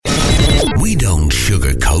We don't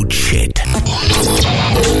sugarcoat shit.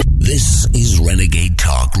 This is Renegade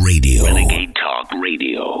Talk Radio. Renegade Talk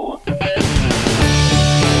Radio.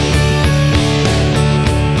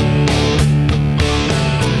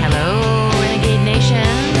 Hello, Renegade Nation.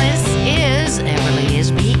 This is Everly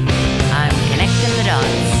Isby. I'm connecting the dots,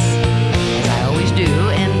 as I always do,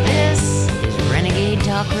 and this is Renegade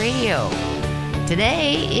Talk Radio.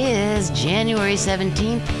 Today is January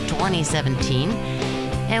 17th, 2017,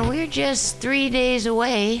 and we're just 3 days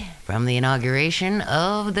away from the inauguration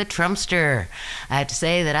of the Trumpster. I have to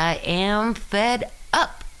say that I am fed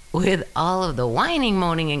up with all of the whining,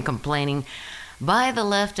 moaning, and complaining by the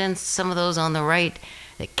left and some of those on the right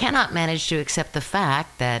that cannot manage to accept the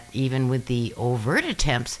fact that even with the overt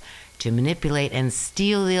attempts to manipulate and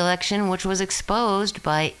steal the election, which was exposed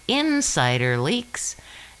by insider leaks,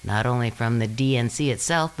 not only from the DNC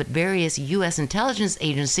itself, but various U.S. intelligence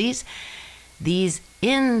agencies, these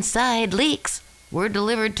inside leaks were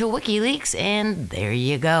delivered to WikiLeaks, and there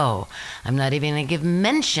you go. I'm not even going to give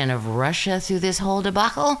mention of Russia through this whole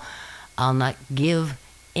debacle. I'll not give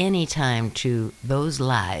any time to those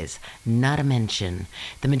lies, not a mention.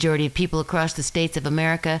 The majority of people across the states of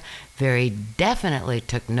America very definitely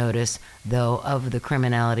took notice, though, of the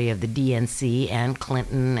criminality of the DNC and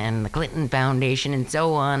Clinton and the Clinton Foundation and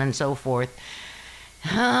so on and so forth.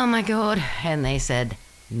 Oh my God. And they said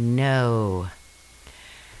no.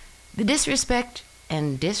 The disrespect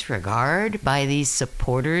and disregard by these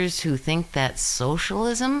supporters who think that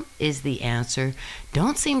socialism is the answer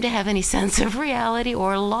don't seem to have any sense of reality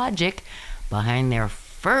or logic behind their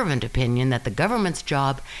fervent opinion that the government's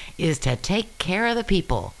job is to take care of the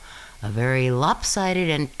people. A very lopsided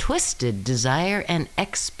and twisted desire and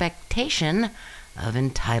expectation of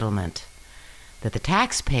entitlement. That the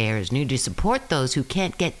taxpayers need to support those who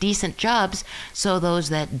can't get decent jobs so those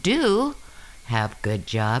that do have good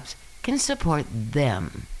jobs can support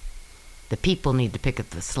them. The people need to pick up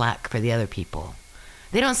the slack for the other people.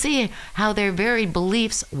 They don't see how their very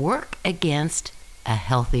beliefs work against a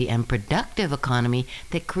healthy and productive economy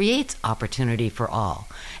that creates opportunity for all.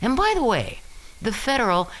 And by the way, the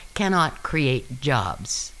federal cannot create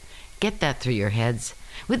jobs. Get that through your heads.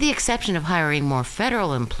 With the exception of hiring more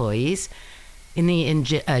federal employees, in the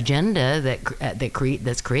agenda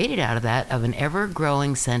that's created out of that, of an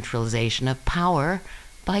ever-growing centralization of power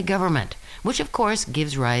by government, which of course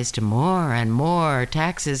gives rise to more and more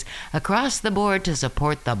taxes across the board to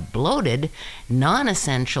support the bloated,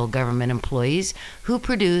 non-essential government employees who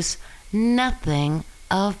produce nothing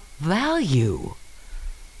of value.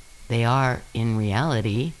 They are, in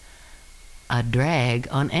reality, a drag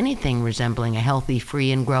on anything resembling a healthy,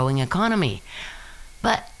 free, and growing economy.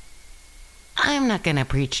 But I'm not going to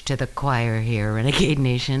preach to the choir here, Renegade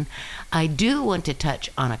Nation. I do want to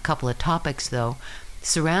touch on a couple of topics, though,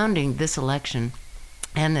 surrounding this election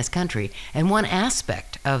and this country, and one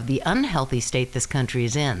aspect of the unhealthy state this country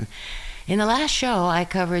is in. In the last show, I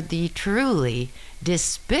covered the truly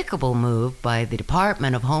despicable move by the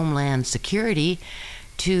Department of Homeland Security,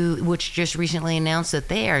 which just recently announced that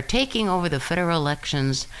they are taking over the federal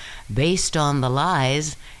elections based on the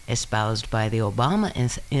lies espoused by the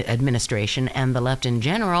Obama administration and the left in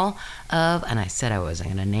general of, and I said I wasn't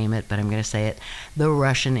going to name it, but I'm going to say it, the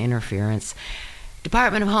Russian interference.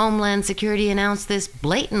 Department of Homeland Security announced this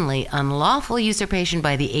blatantly unlawful usurpation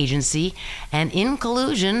by the agency and in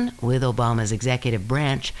collusion with Obama's executive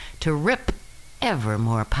branch to rip ever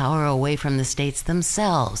more power away from the states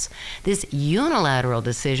themselves. This unilateral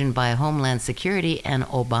decision by Homeland Security and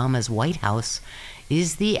Obama's White House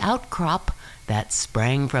is the outcrop that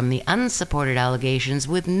sprang from the unsupported allegations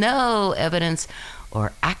with no evidence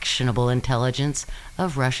or actionable intelligence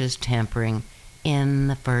of Russia's tampering in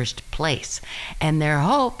the first place. And their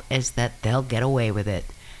hope is that they'll get away with it.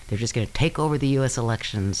 They're just going to take over the U.S.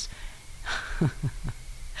 elections.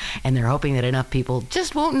 And they're hoping that enough people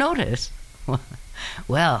just won't notice.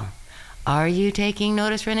 Well, are you taking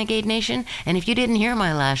notice, Renegade Nation? And if you didn't hear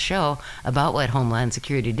my last show about what Homeland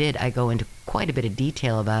Security did, I go into quite a bit of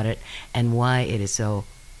detail about it and why it is so...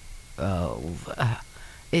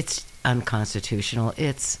 it's unconstitutional.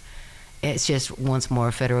 It's just once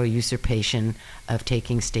more federal usurpation of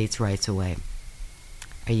taking states' rights away.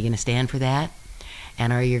 Are you going to stand for that?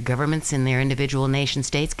 And are your governments in their individual nation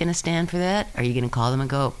states going to stand for that? Are you going to call them and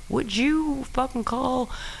go, would you fucking call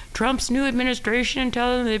Trump's new administration and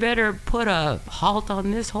tell them they better put a halt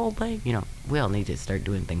on this whole thing? You know, we all need to start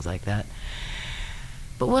doing things like that.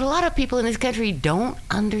 But what a lot of people in this country don't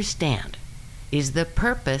understand is the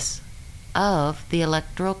purpose of the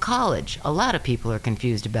Electoral College. A lot of people are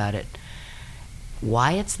confused about it.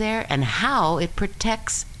 Why it's there and how it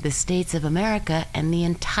protects the states of America and the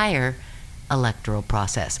entire electoral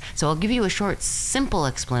process. So I'll give you a short, simple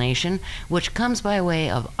explanation, which comes by way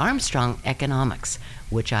of Armstrong Economics,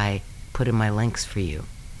 which I put in my links for you.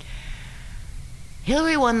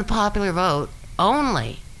 Hillary won the popular vote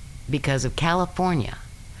only because of California.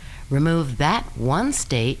 Remove that one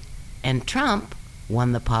state, and Trump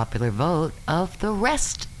won the popular vote of the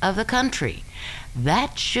rest of the country.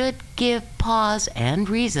 That should give pause and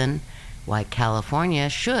reason why California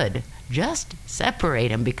should just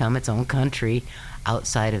separate and become its own country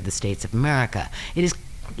outside of the states of America.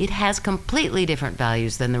 It has completely different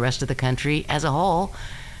values than the rest of the country as a whole,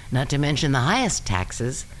 not to mention the highest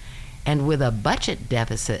taxes, and with a budget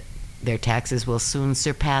deficit, their taxes will soon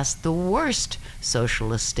surpass the worst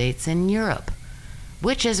socialist states in Europe,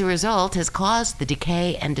 which as a result has caused the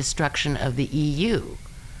decay and destruction of the EU.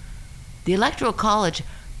 The Electoral College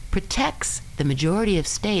protects the majority of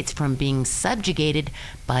states from being subjugated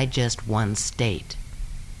by just one state.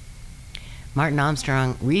 Martin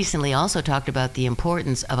Armstrong recently also talked about the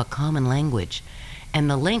importance of a common language and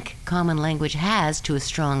the link common language has to a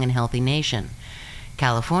strong and healthy nation.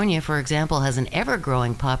 California, for example, has an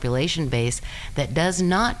ever-growing population base that does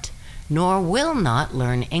not nor will not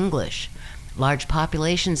learn English. Large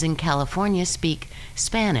populations in California speak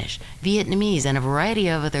Spanish, Vietnamese, and a variety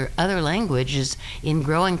of other languages in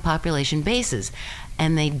growing population bases,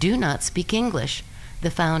 and they do not speak English,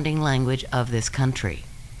 the founding language of this country.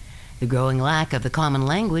 The growing lack of the common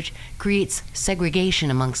language creates segregation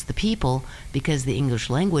amongst the people because the English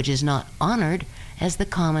language is not honored as the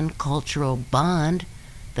common cultural bond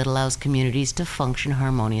that allows communities to function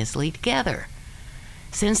harmoniously together.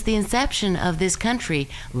 Since the inception of this country,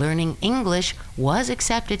 learning English was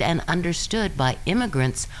accepted and understood by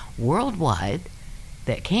immigrants worldwide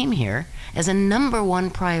that came here as a number one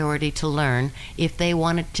priority to learn if they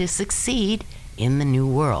wanted to succeed in the new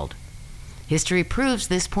world. History proves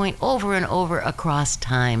this point over and over across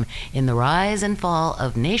time in the rise and fall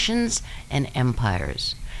of nations and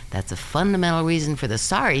empires. That's a fundamental reason for the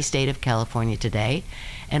sorry state of California today,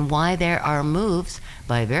 and why there are moves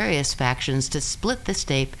by various factions to split the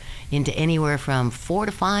state into anywhere from 4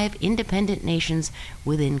 to 5 independent nations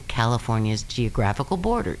within California's geographical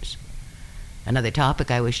borders. Another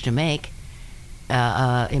topic I wish to make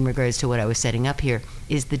in regards to what I was setting up here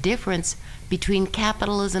is the difference between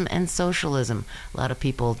capitalism and socialism. A lot of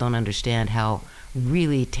people don't understand how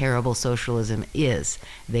really terrible socialism is.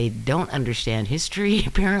 They don't understand history,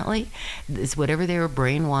 apparently. It's whatever they were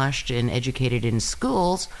brainwashed and educated in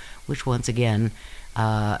schools, which once again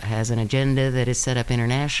has an agenda that is set up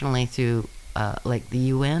internationally through like the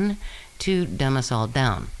UN to dumb us all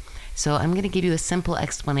down. So I'm going to give you a simple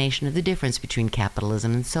explanation of the difference between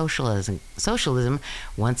capitalism and socialism. Socialism,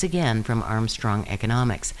 once again, from Armstrong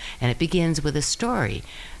Economics. And it begins with a story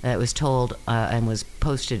that was told and was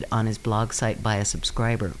posted on his blog site by a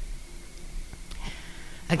subscriber.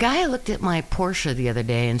 A guy looked at my Porsche the other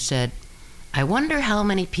day and said, "I wonder how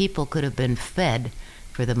many people could have been fed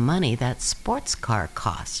for the money that sports car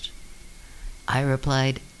cost." I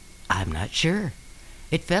replied, "I'm not sure.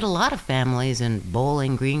 It fed a lot of families in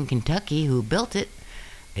Bowling Green, Kentucky, who built it.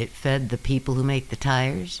 It fed the people who make the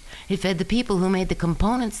tires. It fed the people who made the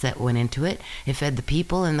components that went into it. It fed the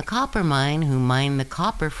people in the copper mine who mined the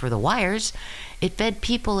copper for the wires. It fed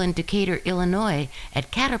people in Decatur, Illinois,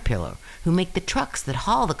 at Caterpillar, who make the trucks that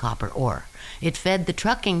haul the copper ore. It fed the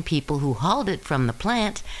trucking people who hauled it from the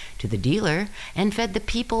plant to the dealer, and fed the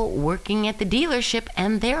people working at the dealership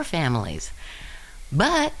and their families.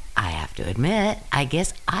 But I have to admit, I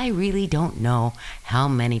guess I really don't know how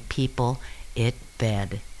many people it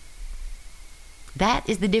fed." That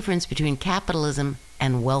is the difference between capitalism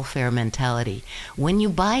and welfare mentality. When you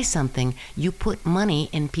buy something, you put money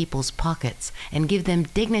in people's pockets and give them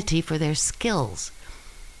dignity for their skills.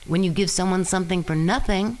 When you give someone something for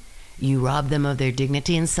nothing, you rob them of their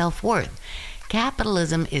dignity and self-worth.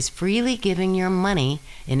 Capitalism is freely giving your money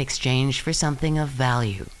in exchange for something of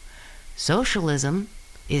value. Socialism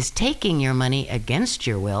is taking your money against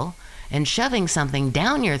your will and shoving something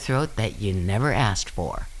down your throat that you never asked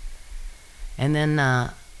for. And then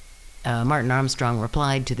Martin Armstrong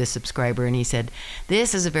replied to this subscriber and he said,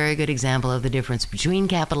 "This is a very good example of the difference between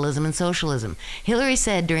capitalism and socialism. Hillary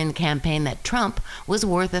said during the campaign that Trump was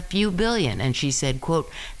worth a few billion, and she said, quote,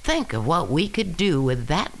 'Think of what we could do with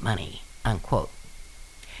that money,' unquote.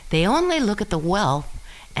 They only look at the wealth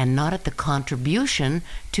and not at the contribution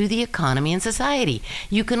to the economy and society.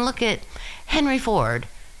 You can look at Henry Ford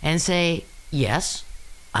and say, yes,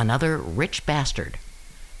 another rich bastard.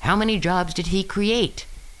 How many jobs did he create?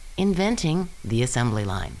 Inventing the assembly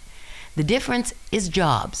line. The difference is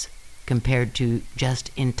jobs compared to just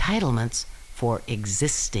entitlements for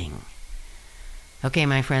existing. Okay,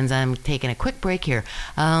 my friends, I'm taking a quick break here.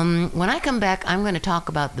 When I come back, I'm going to talk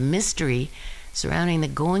about the mystery surrounding the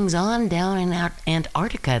goings-on down in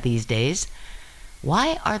Antarctica these days.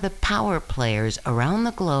 Why are the power players around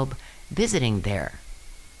the globe visiting there?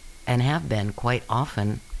 And have been quite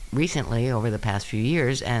often recently over the past few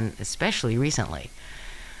years, and especially recently.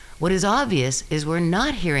 What is obvious is we're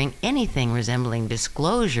not hearing anything resembling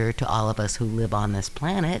disclosure to all of us who live on this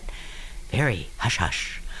planet. Very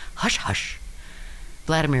hush-hush, hush-hush.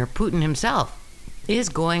 Vladimir Putin himself is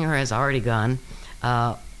going, or has already gone,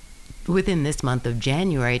 within this month of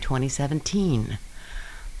January 2017.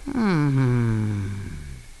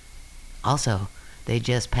 Also, they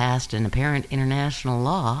just passed an apparent international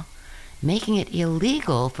law making it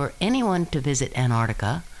illegal for anyone to visit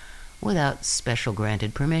Antarctica without special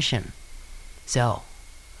granted permission. So,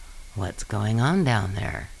 what's going on down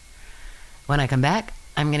there? When I come back,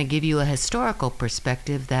 I'm going to give you a historical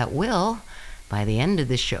perspective that will, by the end of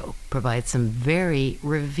the show, provide some very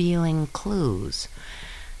revealing clues.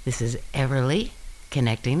 This is Everly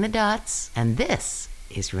connecting the dots, and this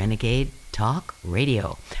is Renegade Talk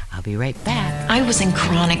Radio. I'll be right back. I was in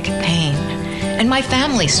chronic pain, and my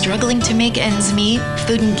family struggling to make ends meet,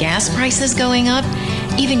 food and gas prices going up.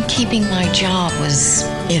 Even keeping my job was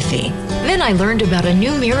iffy. Then I learned about a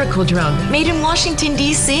new miracle drug made in Washington,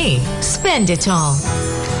 D.C. Spenditol.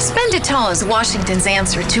 Spenditol is Washington's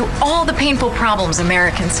answer to all the painful problems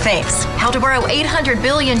Americans face. How to borrow $800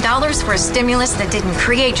 billion for a stimulus that didn't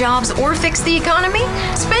create jobs or fix the economy?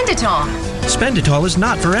 Spenditol. Spenditol is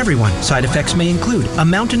not for everyone. Side effects may include a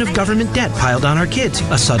mountain of government debt piled on our kids,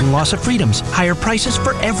 a sudden loss of freedoms, higher prices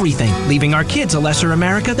for everything, leaving our kids a lesser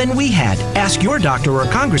America than we had. Ask your doctor or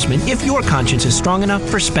congressman if your conscience is strong enough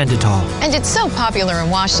for Spenditol. And it's so popular in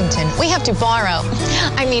Washington, we have to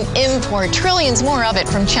import trillions more of it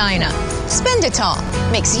from China. Spenditol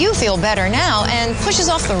makes you feel better now and pushes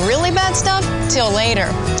off the really bad stuff till later,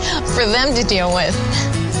 for them to deal with.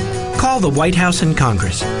 Call the White House and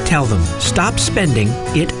Congress. Tell them, stop spending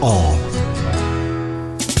it all.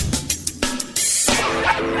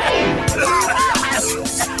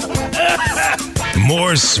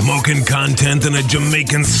 More smoking content than a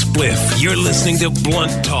Jamaican spliff. You're listening to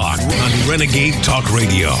Blunt Talk on Renegade Talk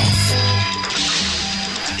Radio.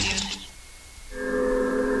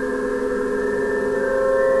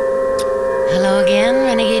 Hello again,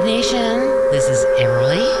 Renegade Nation. This is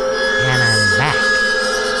Everly, and I'm back.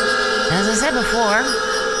 As I said before,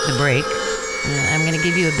 the break, I'm going to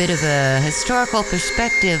give you a bit of a historical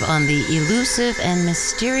perspective on the elusive and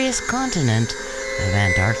mysterious continent of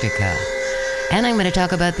Antarctica. And I'm going to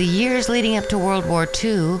talk about the years leading up to World War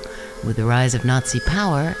II with the rise of Nazi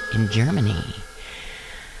power in Germany.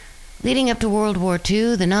 Leading up to World War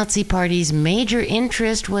II, the Nazi Party's major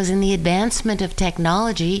interest was in the advancement of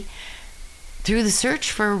technology through the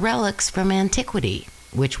search for relics from antiquity,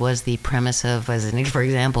 which was the premise of, for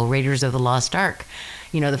example, Raiders of the Lost Ark,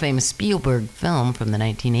 the famous Spielberg film from the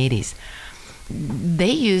 1980s.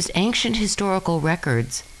 They used ancient historical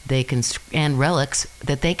records and relics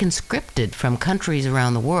that they conscripted from countries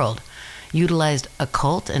around the world, utilized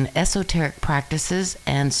occult and esoteric practices,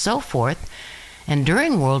 and so forth. And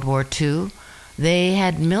during World War II, they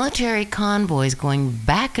had military convoys going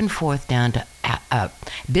back and forth down to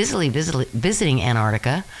busily visiting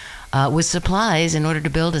Antarctica with supplies in order to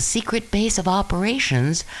build a secret base of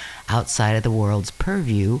operations outside of the world's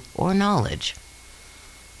purview or knowledge.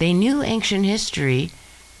 They knew ancient history,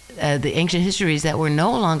 the ancient histories that were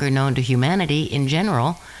no longer known to humanity in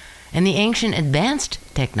general, and the ancient advanced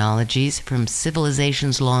technologies from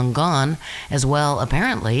civilizations long gone, as well,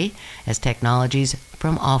 apparently, as technologies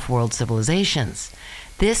from off-world civilizations.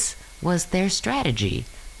 This was their strategy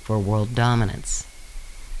for world dominance.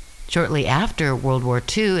 Shortly after World War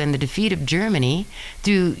II and the defeat of Germany,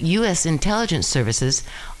 through U.S. intelligence services,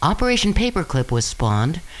 Operation Paperclip was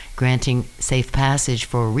spawned, granting safe passage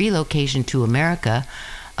for relocation to America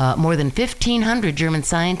more than 1,500 German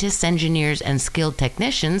scientists, engineers, and skilled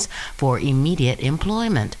technicians for immediate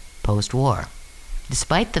employment post-war.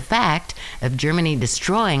 Despite the fact of Germany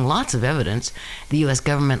destroying lots of evidence, the U.S.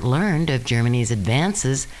 government learned of Germany's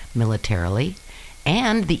advances militarily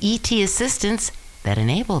and the ET assistance that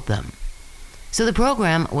enabled them. So the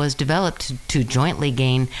program was developed to jointly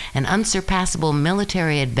gain an unsurpassable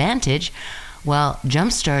military advantage while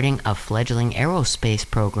jump-starting a fledgling aerospace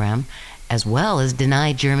program, as well as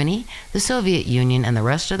deny Germany, the Soviet Union, and the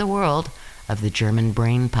rest of the world of the German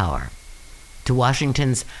brain power. To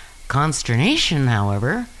Washington's consternation,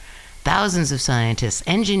 however, thousands of scientists,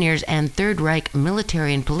 engineers, and Third Reich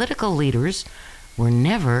military and political leaders were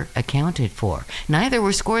never accounted for. Neither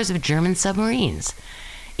were scores of German submarines.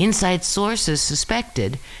 Inside sources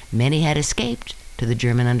suspected many had escaped to the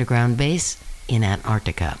German underground base in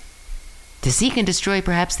Antarctica. To seek and destroy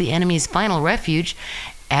perhaps the enemy's final refuge,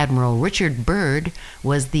 Admiral Richard Byrd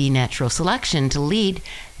was the natural selection to lead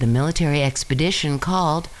the military expedition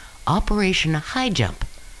called Operation High Jump,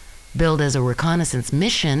 billed as a reconnaissance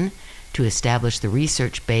mission to establish the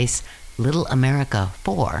research base Little America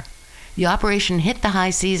 4. The operation hit the high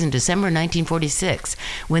seas in December 1946.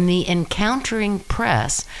 When the encountering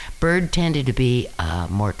press, Byrd tended to be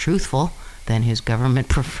more truthful than his government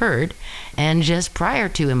preferred, and just prior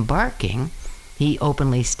to embarking, he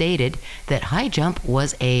openly stated that High Jump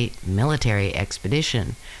was a military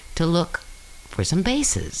expedition to look for some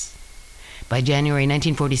bases. By January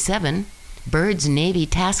 1947, Byrd's Navy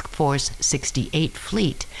Task Force 68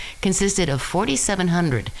 fleet consisted of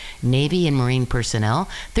 4,700 Navy and Marine personnel,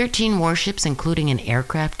 13 warships including an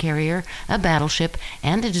aircraft carrier, a battleship,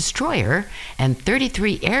 and a destroyer, and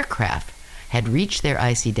 33 aircraft had reached their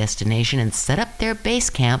icy destination and set up their base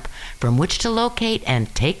camp from which to locate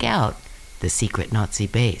and take out the secret Nazi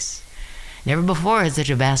base. Never before had such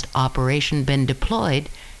a vast operation been deployed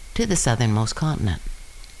to the southernmost continent.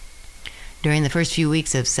 During the first few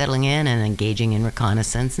weeks of settling in and engaging in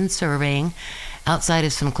reconnaissance and surveying, outside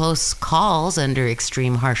of some close calls under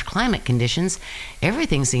extreme harsh climate conditions,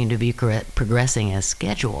 everything seemed to be progressing as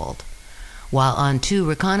scheduled. While on 2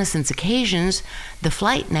 reconnaissance occasions, the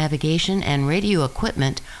flight, navigation, and radio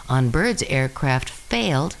equipment on Byrd's aircraft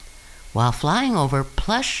failed while flying over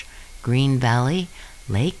plush Green Valley,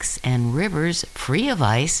 lakes, and rivers free of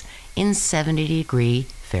ice in 70-degree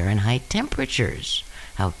Fahrenheit temperatures.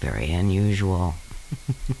 How very unusual.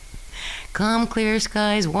 Calm, clear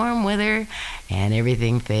skies, warm weather, and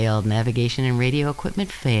everything failed. Navigation and radio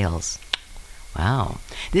equipment fails. Wow.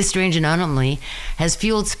 This strange anomaly has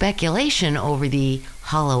fueled speculation over the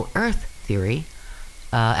hollow earth theory.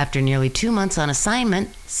 After nearly 2 months on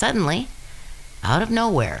assignment, suddenly, out of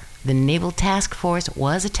nowhere, the Naval Task Force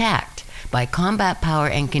was attacked by combat power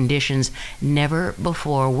and conditions never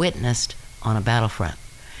before witnessed on a battlefront.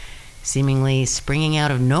 Seemingly springing out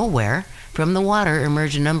of nowhere, from the water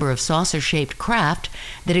emerged a number of saucer-shaped craft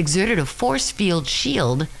that exerted a force field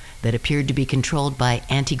shield that appeared to be controlled by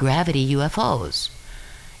anti-gravity UFOs.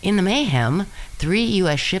 In the mayhem, 3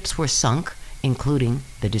 U.S. ships were sunk, including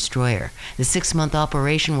the destroyer. The 6-month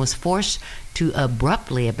operation was forced to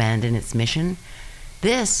abruptly abandon its mission.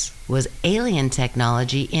 This was alien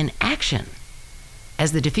technology in action.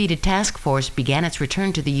 As the defeated task force began its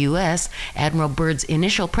return to the U.S., Admiral Byrd's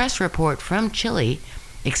initial press report from Chile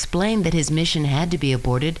explained that his mission had to be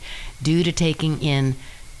aborted due to taking in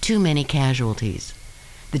too many casualties.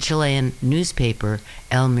 The Chilean newspaper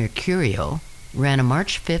El Mercurio ran a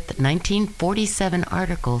March 5, 1947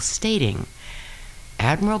 article stating,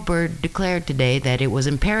 Admiral Byrd declared today that it was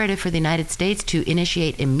imperative for the United States to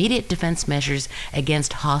initiate immediate defense measures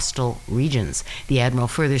against hostile regions. The Admiral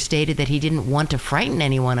further stated that he didn't want to frighten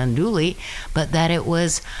anyone unduly, but that it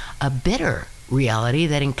was a bitter reality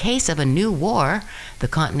that in case of a new war, the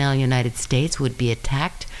continental United States would be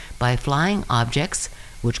attacked by flying objects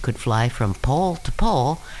which could fly from pole to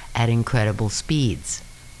pole at incredible speeds.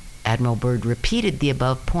 Admiral Byrd repeated the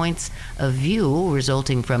above points of view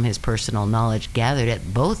resulting from his personal knowledge gathered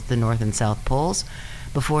at both the North and South Poles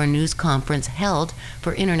before a news conference held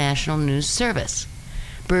for International News Service.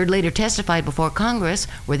 Byrd later testified before Congress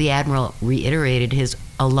where the Admiral reiterated his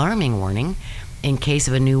alarming warning. In case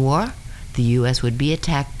of a new war, the U.S. would be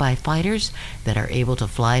attacked by fighters that are able to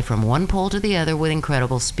fly from one pole to the other with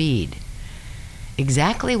incredible speed.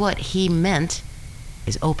 Exactly what he meant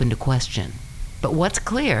is open to question. But what's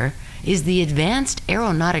clear is the advanced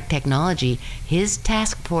aeronautic technology his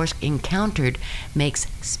task force encountered makes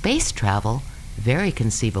space travel very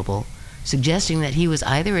conceivable, suggesting that he was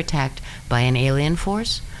either attacked by an alien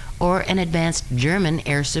force or an advanced German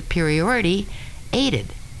air superiority aided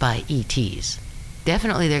by ETs.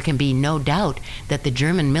 Definitely there can be no doubt that the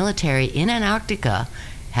German military in Antarctica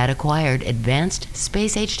had acquired advanced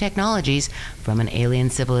space-age technologies from an alien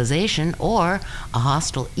civilization, or a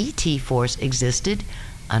hostile ET force existed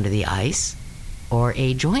under the ice, or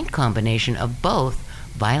a joint combination of both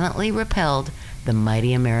violently repelled the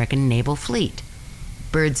mighty American naval fleet.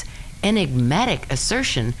 Byrd's enigmatic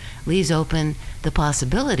assertion leaves open the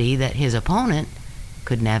possibility that his opponent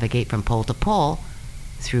could navigate from pole to pole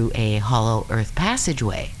through a hollow earth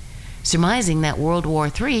passageway, surmising that World War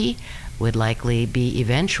III would likely be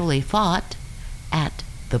eventually fought at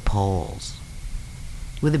the poles.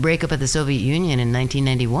 With the breakup of the Soviet Union in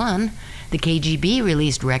 1991, the KGB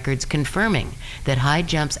released records confirming that High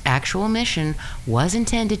Jump's actual mission was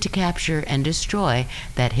intended to capture and destroy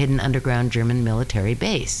that hidden underground German military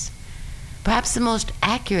base. Perhaps the most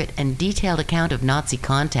accurate and detailed account of Nazi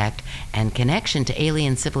contact and connection to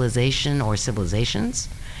alien civilization or civilizations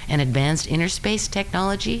and advanced inner space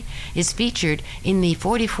technology is featured in the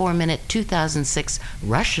 44-minute 2006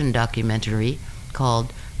 Russian documentary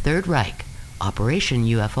called Third Reich, Operation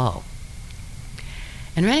UFO.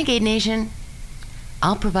 And Renegade Nation,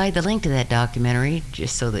 I'll provide the link to that documentary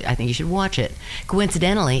just so that I think you should watch it.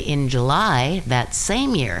 Coincidentally, in July that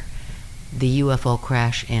same year, the UFO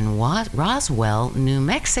crash in Roswell, New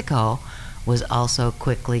Mexico was also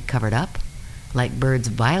quickly covered up, like Byrd's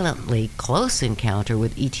violently close encounter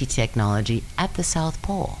with ET technology at the South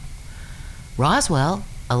Pole. Roswell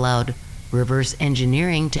allowed reverse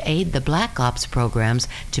engineering to aid the Black Ops programs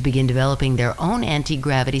to begin developing their own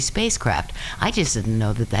anti-gravity spacecraft. I just didn't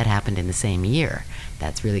know that that happened in the same year.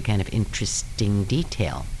 That's really kind of interesting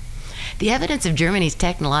detail. The evidence of Germany's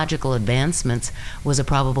technological advancements was a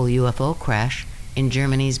probable UFO crash in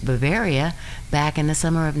Germany's Bavaria back in the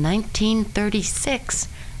summer of 1936,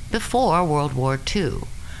 before World War II.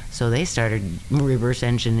 So they started reverse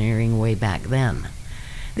engineering way back then.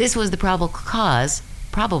 This was the probable cause,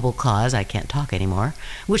 I can't talk anymore,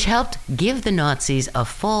 which helped give the Nazis a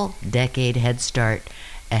full decade head start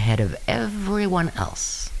ahead of everyone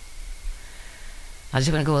else. I just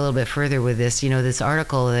want to go a little bit further with this. You know, this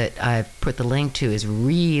article that I've put the link to is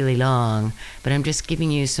really long, but I'm just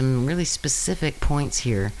giving you some really specific points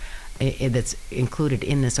here that's included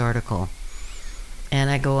in this article. And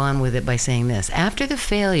I go on with it by saying this. After the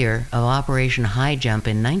failure of Operation High Jump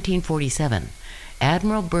in 1947,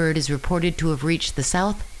 Admiral Byrd is reported to have reached the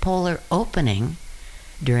South Polar Opening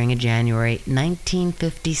during a January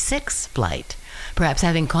 1956 flight, perhaps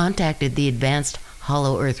having contacted the advanced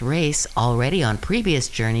Hollow Earth race already on previous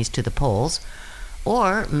journeys to the poles,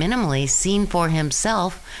 or minimally seen for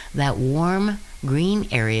himself that warm green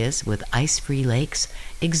areas with ice-free lakes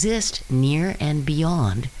exist near and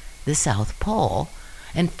beyond the South Pole,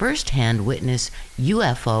 and first-hand witness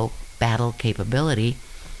UFO battle capability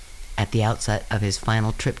at the outset of his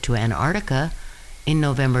final trip to Antarctica in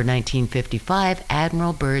November 1955.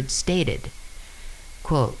 Admiral Byrd stated,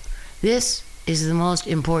 quote, "This is the most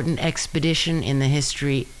important expedition in the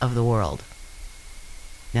history of the world."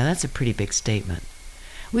 Now that's a pretty big statement.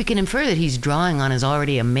 We can infer that he's drawing on his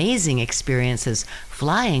already amazing experiences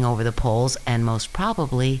flying over the poles and most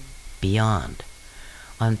probably beyond.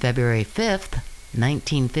 On February 5th,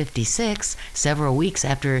 1956, several weeks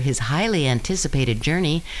after his highly anticipated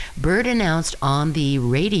journey, Byrd announced on the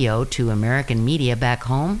radio to American media back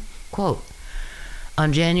home, quote,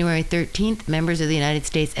 "On January 13th, members of the United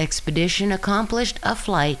States expedition accomplished a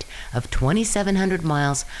flight of 2,700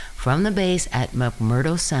 miles from the base at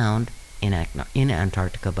McMurdo Sound, in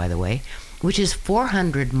Antarctica, by the way, which is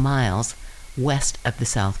 400 miles west of the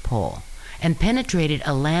South Pole, and penetrated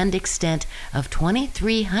a land extent of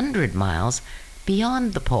 2,300 miles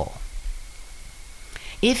beyond the pole.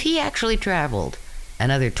 If he actually traveled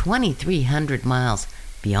another 2,300 miles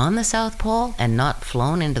beyond the South Pole and not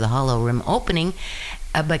flown into the Hollow Rim Opening,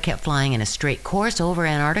 but kept flying in a straight course over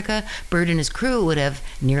Antarctica, Byrd and his crew would have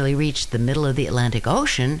nearly reached the middle of the Atlantic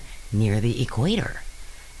Ocean near the equator.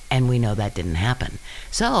 And we know that didn't happen.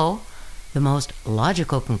 So, the most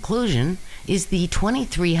logical conclusion is the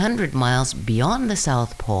 2,300 miles beyond the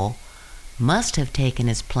South Pole must have taken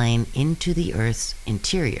his plane into the Earth's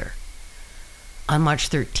interior. On March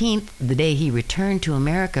 13th, the day he returned to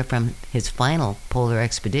America from his final polar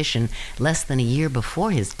expedition less than a year before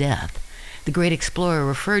his death, the great explorer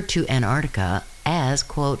referred to Antarctica as,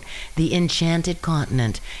 quote, "the enchanted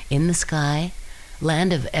continent in the sky,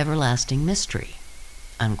 land of everlasting mystery,"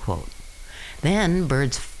 unquote. Then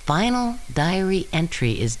Byrd's final diary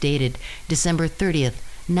entry is dated December 30th,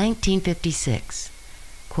 1956.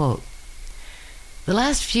 Quote, "The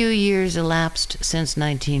last few years elapsed since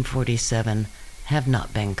 1947 have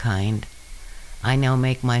not been kind. I now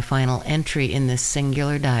make my final entry in this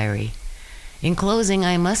singular diary. In closing,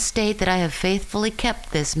 I must state that I have faithfully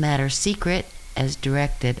kept this matter secret as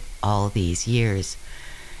directed all these years.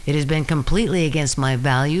 It has been completely against my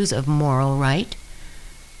values of moral right.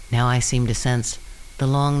 Now I seem to sense the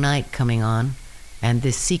long night coming on, and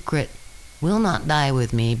this secret will not die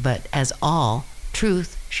with me, but as all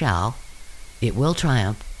truth shall, it will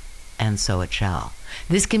triumph, and so it shall.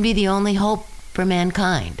 This can be the only hope for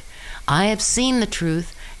mankind. I have seen the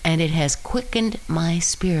truth, and it has quickened my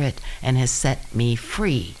spirit and has set me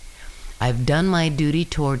free. I've done my duty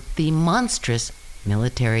toward the monstrous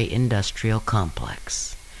military-industrial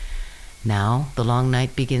complex. Now the long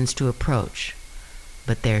night begins to approach,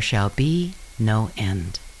 but there shall be no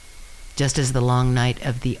end. Just as the long night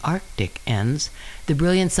of the Arctic ends, the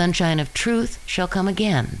brilliant sunshine of truth shall come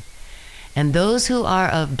again, and those who are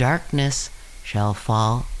of darkness shall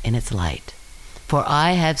fall in its light. For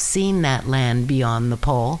I have seen that land beyond the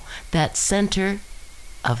pole, that center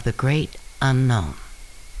of the great unknown.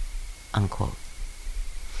 Unquote.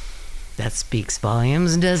 That speaks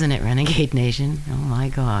volumes, doesn't it, Renegade Nation? Oh my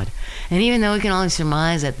God. And even though we can only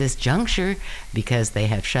surmise at this juncture, because they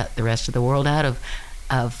have shut the rest of the world out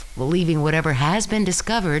of leaving whatever has been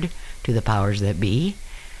discovered to the powers that be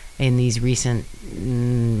in these recent,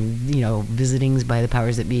 visitings by the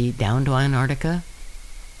powers that be down to Antarctica,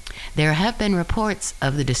 there have been reports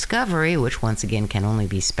of the discovery, which once again can only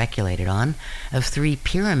be speculated on, of 3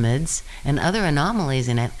 pyramids and other anomalies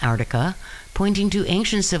in Antarctica, pointing to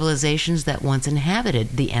ancient civilizations that once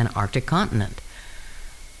inhabited the Antarctic continent.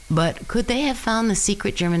 But could they have found the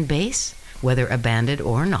secret German base, whether abandoned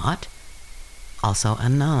or not? Also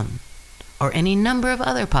unknown. Or any number of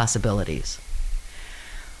other possibilities.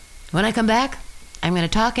 When I come back, I'm going to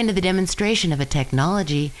talk into the demonstration of a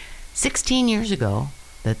technology 16 years ago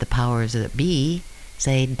that the powers that be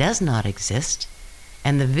say does not exist,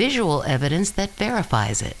 and the visual evidence that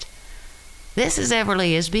verifies it. This is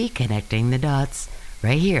Everly Isby connecting the dots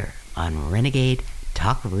right here on Renegade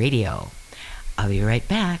Talk Radio. I'll be right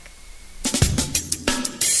back.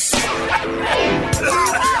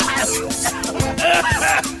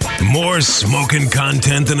 More smoking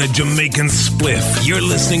content than a Jamaican spliff. You're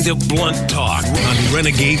listening to Blunt Talk on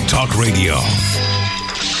Renegade Talk Radio.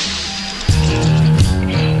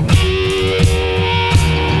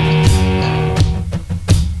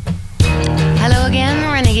 Hello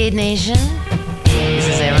again, Renegade Nation. This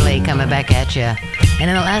is Everly coming back at you. And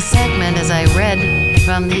in the last segment, as I read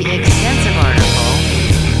from the extensive article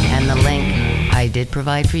and the link I did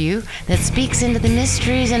provide for you that speaks into the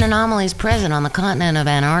mysteries and anomalies present on the continent of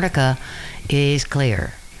Antarctica, it is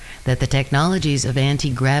clear that the technologies of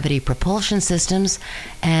anti-gravity propulsion systems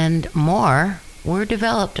and more were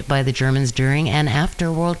developed by the Germans during and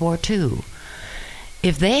after World War II.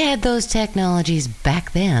 If they had those technologies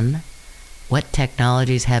back then, what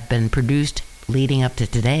technologies have been produced leading up to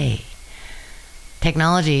today?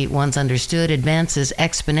 Technology, once understood, advances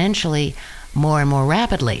exponentially more and more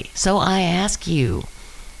rapidly. So I ask you,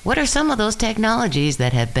 what are some of those technologies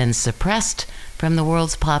that have been suppressed from the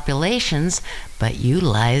world's populations, but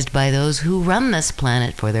utilized by those who run this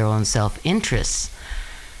planet for their own self-interests?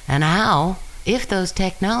 And how, if those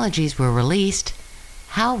technologies were released,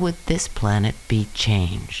 how would this planet be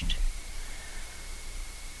changed?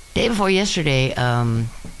 Day before yesterday,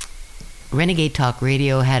 Renegade Talk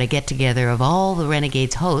Radio had a get-together of all the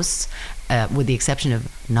Renegades hosts, with the exception of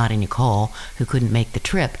Naughty Nicole, who couldn't make the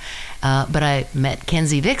trip. But I met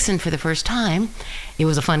Kenzie Vixen for the first time. It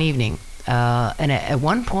was a fun evening. And at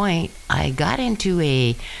one point, I got into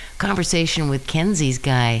a conversation with Kenzie's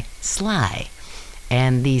guy, Sly,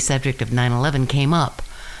 and the subject of 9/11 came up.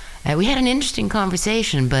 We had an interesting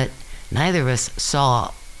conversation, but neither of us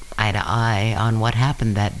saw eye to eye on what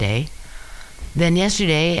happened that day. Then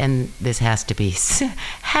yesterday, and this has to be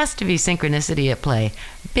synchronicity at play,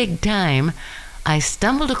 big time, I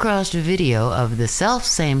stumbled across a video of the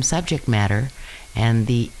self-same subject matter and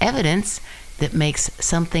the evidence that makes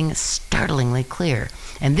something startlingly clear.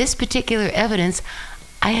 And this particular evidence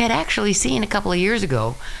I had actually seen a couple of years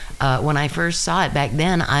ago. When I first saw it back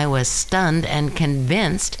then, I was stunned and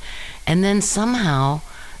convinced, and then somehow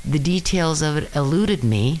the details of it eluded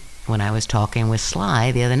me when I was talking with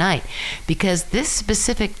Sly the other night, because this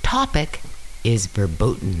specific topic is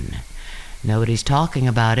verboten. Nobody's talking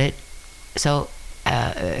about it, so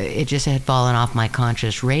it just had fallen off my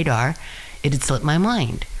conscious radar. It had slipped my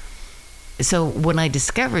mind. So when I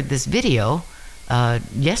discovered this video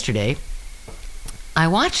yesterday, I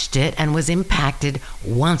watched it and was impacted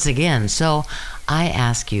once again. So I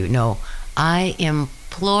ask you, no, I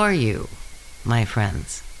implore you, my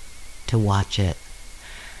friends, to watch it.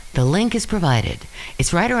 The link is provided.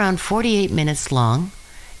 It's right around 48 minutes long,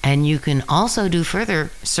 and you can also do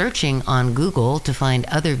further searching on Google to find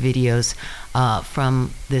other videos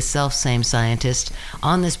from this self-same scientist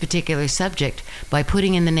on this particular subject by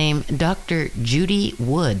putting in the name Dr. Judy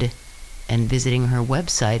Wood and visiting her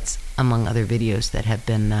websites, among other videos that have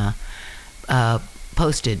been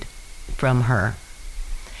posted from her.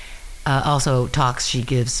 Also talks she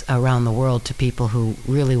gives around the world to people who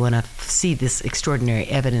really want to see this extraordinary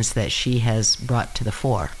evidence that she has brought to the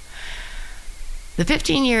fore. The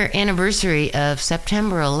 15-year anniversary of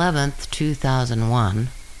September 11th, 2001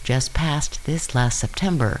 just passed this last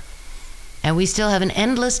September. And we still have an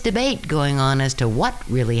endless debate going on as to what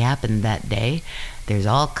really happened that day. There's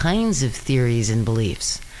all kinds of theories and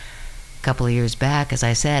beliefs. A couple of years back, as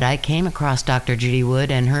I said, I came across Dr. Judy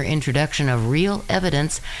Wood and her introduction of real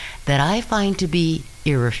evidence that I find to be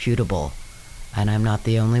irrefutable. And I'm not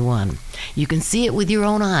the only one. You can see it with your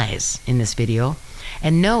own eyes in this video.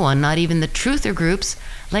 And no one, not even the truther groups,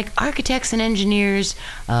 like architects and engineers,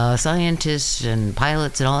 scientists and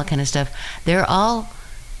pilots and all that kind of stuff, they're all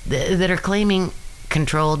that are claiming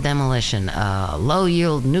controlled demolition,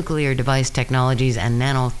 low-yield nuclear device technologies, and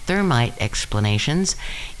nanothermite explanations,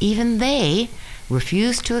 even they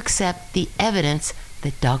refuse to accept the evidence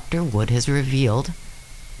that Dr. Wood has revealed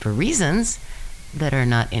for reasons that are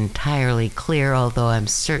not entirely clear, although I'm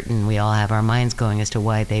certain we all have our minds going as to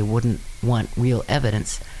why they wouldn't want real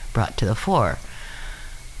evidence brought to the fore.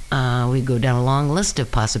 We go down a long list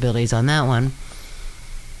of possibilities on that one.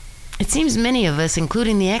 It seems many of us,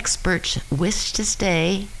 including the experts, wish to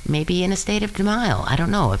stay maybe in a state of denial. I don't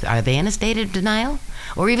know. Are they in a state of denial?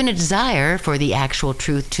 Or even a desire for the actual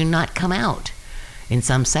truth to not come out? In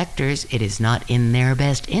some sectors, it is not in their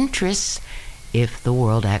best interests if the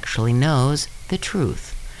world actually knows the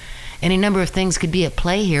truth. Any number of things could be at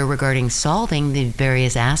play here regarding solving the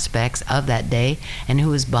various aspects of that day and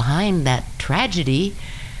who is behind that tragedy.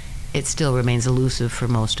 It still remains elusive for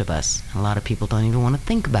most of us. A lot of people don't even want to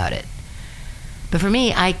think about it. But for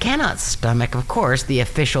me, I cannot stomach, of course, the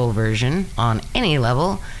official version on any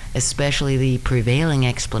level, especially the prevailing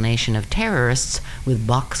explanation of terrorists with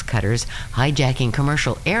box cutters hijacking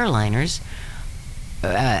commercial airliners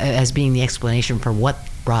as being the explanation for what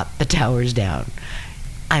brought the towers down.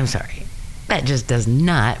 I'm sorry. That just does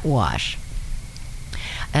not wash.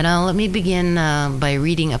 And let me begin by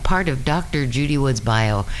reading a part of Dr. Judy Wood's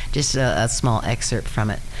bio, just a small excerpt from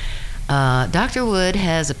it. Dr. Wood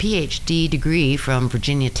has a PhD degree from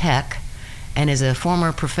Virginia Tech and is a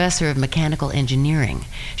former professor of mechanical engineering.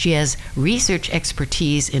 She has research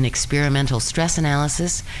expertise in experimental stress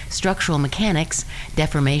analysis, structural mechanics,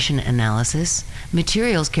 deformation analysis,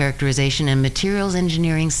 materials characterization, and materials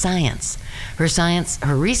engineering science.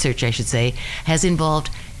 Her research, has involved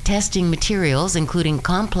testing materials, including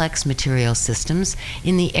complex material systems,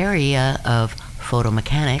 in the area of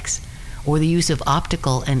photomechanics, or the use of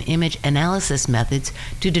optical and image analysis methods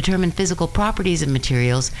to determine physical properties of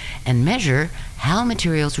materials and measure how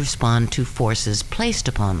materials respond to forces placed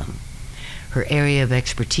upon them. Her area of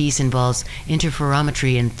expertise involves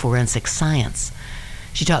interferometry and forensic science.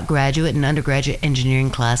 She taught graduate and undergraduate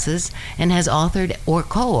engineering classes and has authored or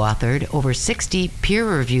co-authored over 60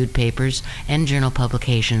 peer-reviewed papers and journal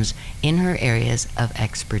publications in her areas of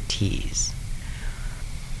expertise.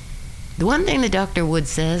 The one thing that Dr. Wood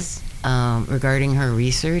says regarding her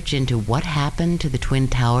research into what happened to the Twin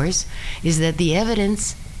Towers is that the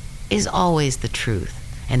evidence is always the truth,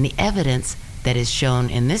 and the evidence that is shown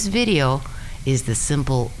in this video is the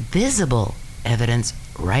simple, visible evidence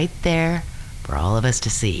right there for all of us to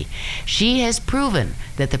see. She has proven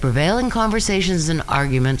that the prevailing conversations and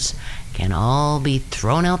arguments can all be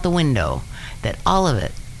thrown out the window, that all of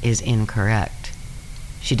it is incorrect.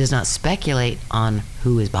 She does not speculate on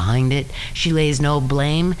who is behind it. She lays no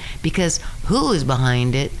blame, because who is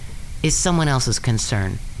behind it is someone else's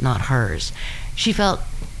concern, not hers. She felt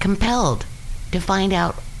compelled to find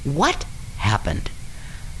out what happened.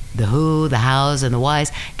 The who, the hows, and the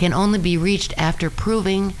whys can only be reached after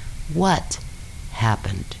proving what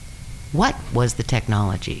happened. What was the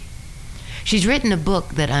technology? She's written a book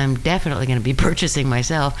that I'm definitely going to be purchasing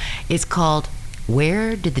myself. It's called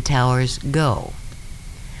Where Did the Towers Go?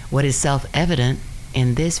 What is self-evident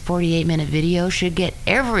in this 48-minute video should get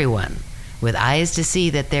everyone with eyes to see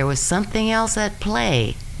that there was something else at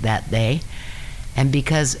play that day. And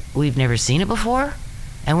because we've never seen it before,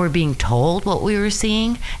 and we're being told what we were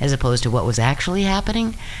seeing as opposed to what was actually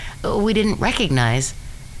happening, we didn't recognize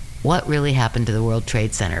what really happened to the World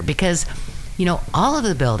Trade Center. Because, all of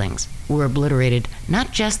the buildings were obliterated,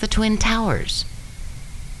 not just the Twin Towers.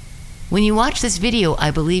 When you watch this video,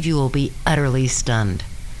 I believe you will be utterly stunned.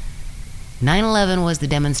 9/11 was the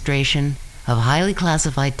demonstration of highly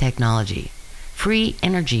classified technology, free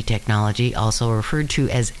energy technology, also referred to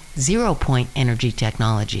as zero-point energy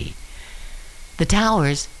technology. The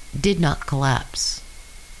towers did not collapse.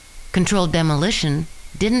 Controlled demolition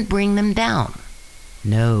didn't bring them down.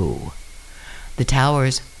 No. The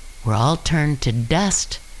towers were all turned to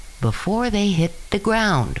dust before they hit the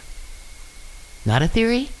ground. Not a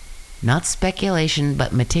theory, not speculation,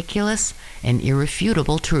 but meticulous and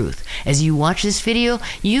irrefutable truth. As you watch this video,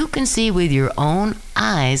 you can see with your own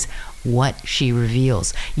eyes what she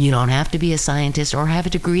reveals. You don't have to be a scientist or have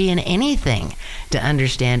a degree in anything to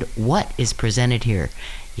understand what is presented here.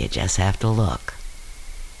 You just have to look.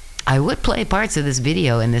 I would play parts of this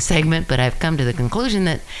video in this segment, but I've come to the conclusion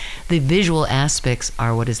that the visual aspects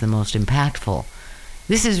are what is the most impactful.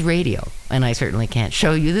 This is radio, and I certainly can't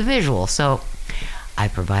show you the visual, so I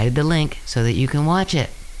provided the link so that you can watch it.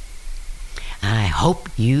 And I hope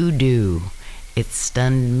you do. It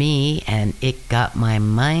stunned me, and it got my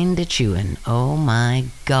mind a chewing. Oh my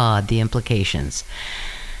God, the implications.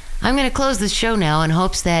 I'm going to close the show now in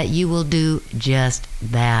hopes that you will do just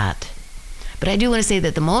that. But I do want to say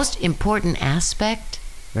that the most important aspect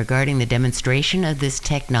regarding the demonstration of this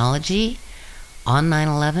technology on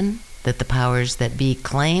 9/11 that the powers that be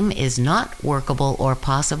claim is not workable or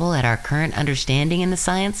possible at our current understanding in the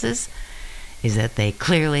sciences is that they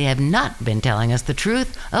clearly have not been telling us the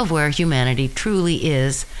truth of where humanity truly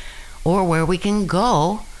is or where we can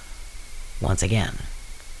go once again.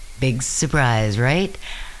 Big surprise, right?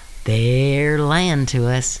 They're lying to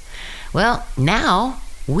us. Well, now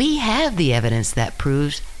we have the evidence that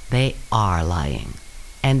proves they are lying.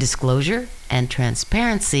 And disclosure and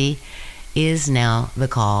transparency is now the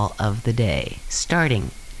call of the day,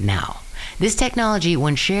 starting now. This technology,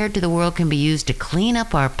 when shared to the world, can be used to clean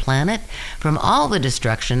up our planet from all the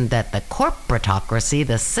destruction that the corporatocracy,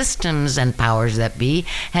 the systems and powers that be,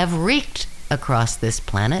 have wreaked across this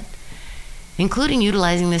planet, including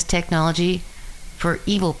utilizing this technology for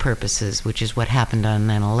evil purposes, which is what happened on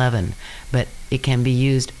 9/11. But it can be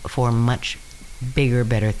used for much bigger,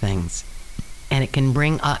 better things. And it can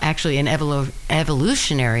bring actually an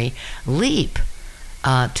evolutionary leap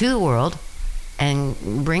to the world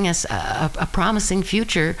and bring us a promising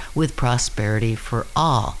future with prosperity for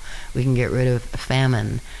all. We can get rid of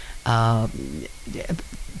famine,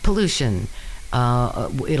 pollution.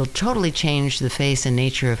 It'll totally change the face and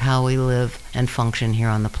nature of how we live and function here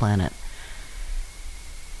on the planet.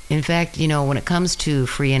 In fact, when it comes to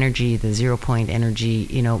free energy, the zero-point energy,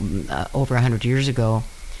 over 100 years ago,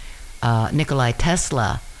 Nikola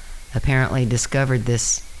Tesla apparently discovered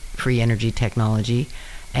this free energy technology,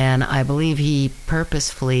 and I believe he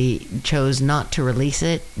purposefully chose not to release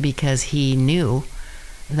it because he knew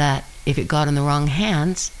that if it got in the wrong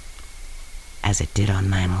hands, as it did on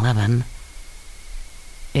 9/11,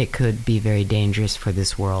 it could be very dangerous for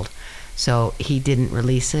this world. So he didn't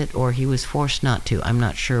release it, or he was forced not to. I'm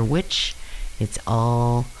not sure which. It's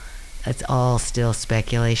all still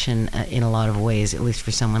speculation in a lot of ways, at least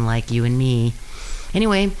for someone like you and me.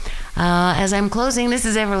 Anyway, as I'm closing, this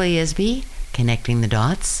is Everly Isby, connecting the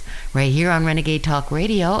dots, right here on Renegade Talk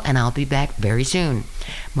Radio, and I'll be back very soon,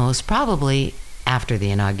 most probably after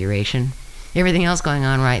the inauguration. Everything else going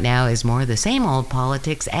on right now is more the same old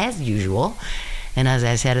politics as usual. And as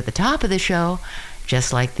I said at the top of the show,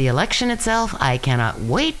 just like the election itself, I cannot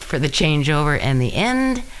wait for the changeover and the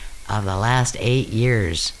end of the last 8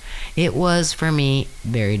 years. It was, for me,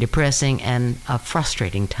 very depressing and a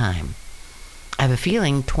frustrating time. I have a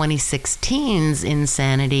feeling 2016's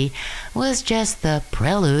insanity was just the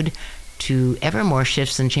prelude to ever more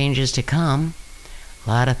shifts and changes to come. A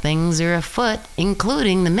lot of things are afoot,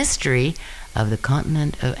 including the mystery of the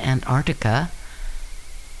continent of Antarctica.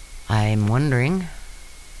 I'm wondering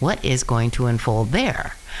what is going to unfold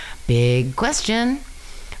there. Big question.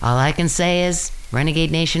 All I can say is, Renegade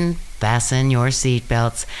Nation, fasten your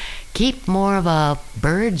seatbelts. Keep more of a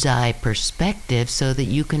bird's eye perspective so that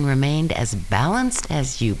you can remain as balanced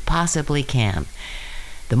as you possibly can.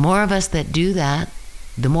 The more of us that do that,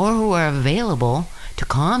 the more who are available to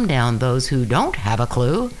calm down those who don't have a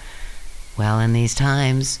clue, well, in these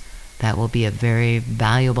times, that will be a very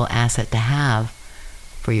valuable asset to have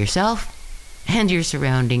for yourself and your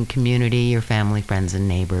surrounding community, your family, friends, and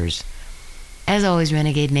neighbors. As always,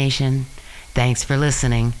 Renegade Nation, thanks for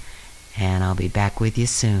listening, and I'll be back with you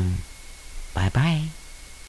soon. Bye-bye.